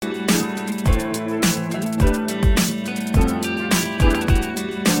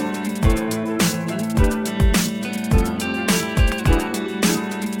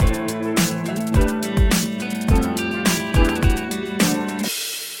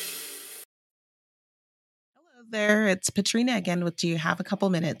there, it's Katrina again with Do You Have a Couple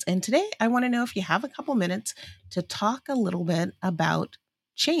Minutes? And today I want to know if you have a couple minutes to talk a little bit about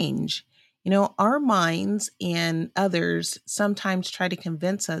change. Our minds and others sometimes try to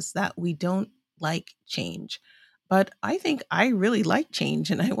convince us that we don't like change. But I think I really like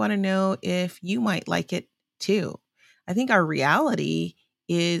change, and I want to know if you might like it too. I think our reality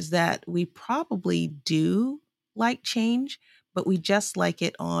is that we probably do like change, but we just like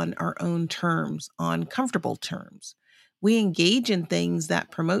it on our own terms, on comfortable terms. We engage in things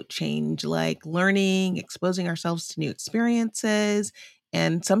that promote change, like learning, exposing ourselves to new experiences.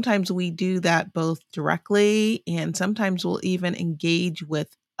 And sometimes we do that both directly, and sometimes we'll even engage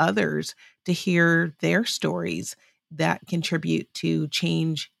with others to hear their stories that contribute to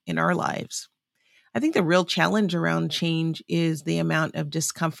change in our lives. I think the real challenge around change is the amount of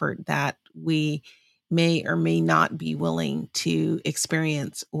discomfort that we may or may not be willing to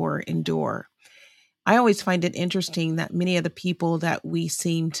experience or endure. I always find it interesting that many of the people that we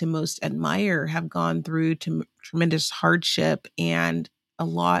seem to most admire have gone through tremendous hardship and a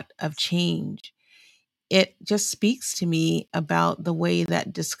lot of change. It just speaks to me about the way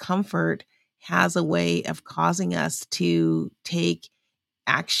that discomfort has a way of causing us to take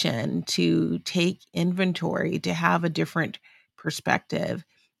action, to take inventory, to have a different perspective.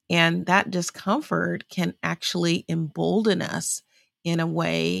 And that discomfort can actually embolden us in a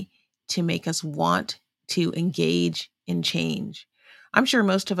way to make us want to engage in change. I'm sure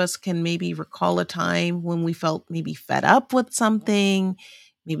most of us can maybe recall a time when we felt maybe fed up with something.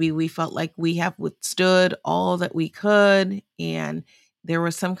 Maybe we felt like we have withstood all that we could, and there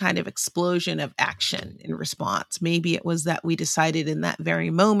was some kind of explosion of action in response. Maybe it was that we decided in that very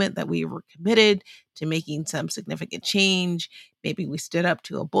moment that we were committed to making some significant change. Maybe we stood up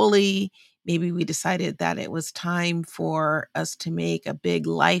to a bully. Maybe we decided that it was time for us to make a big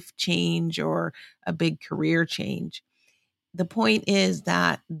life change or a big career change. The point is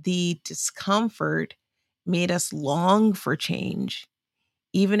that the discomfort made us long for change,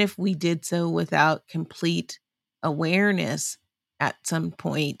 even if we did so without complete awareness at some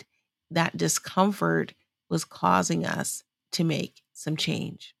point. That discomfort was causing us to make some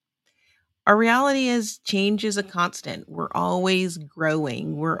change. Our reality is change is a constant. We're always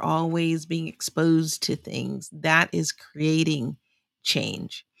growing. We're always being exposed to things that is creating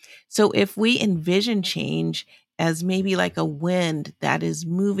change. So if we envision change as maybe like a wind that is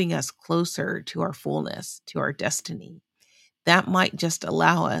moving us closer to our fullness, to our destiny, that might just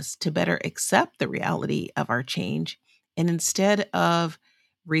allow us to better accept the reality of our change. And instead of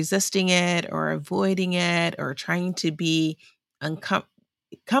resisting it or avoiding it or trying to be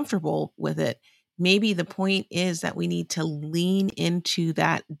comfortable with it, maybe the point is that we need to lean into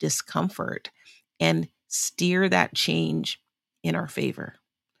that discomfort and steer that change in our favor.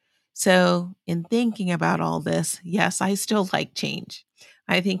 So, in thinking about all this, yes, I still like change.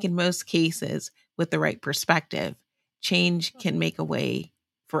 I think in most cases, with the right perspective, change can make a way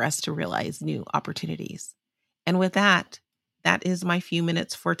for us to realize new opportunities. And with that, that is my few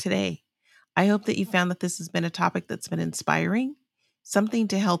minutes for today. I hope that you found that this has been a topic that's been inspiring, something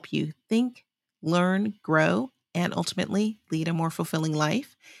to help you think, learn, grow, and ultimately lead a more fulfilling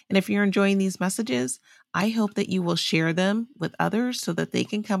life. And if you're enjoying these messages, I hope that you will share them with others so that they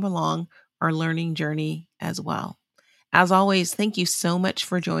can come along our learning journey as well. As always, thank you so much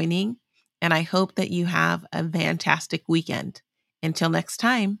for joining, and I hope that you have a fantastic weekend. Until next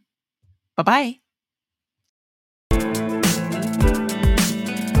time, bye bye.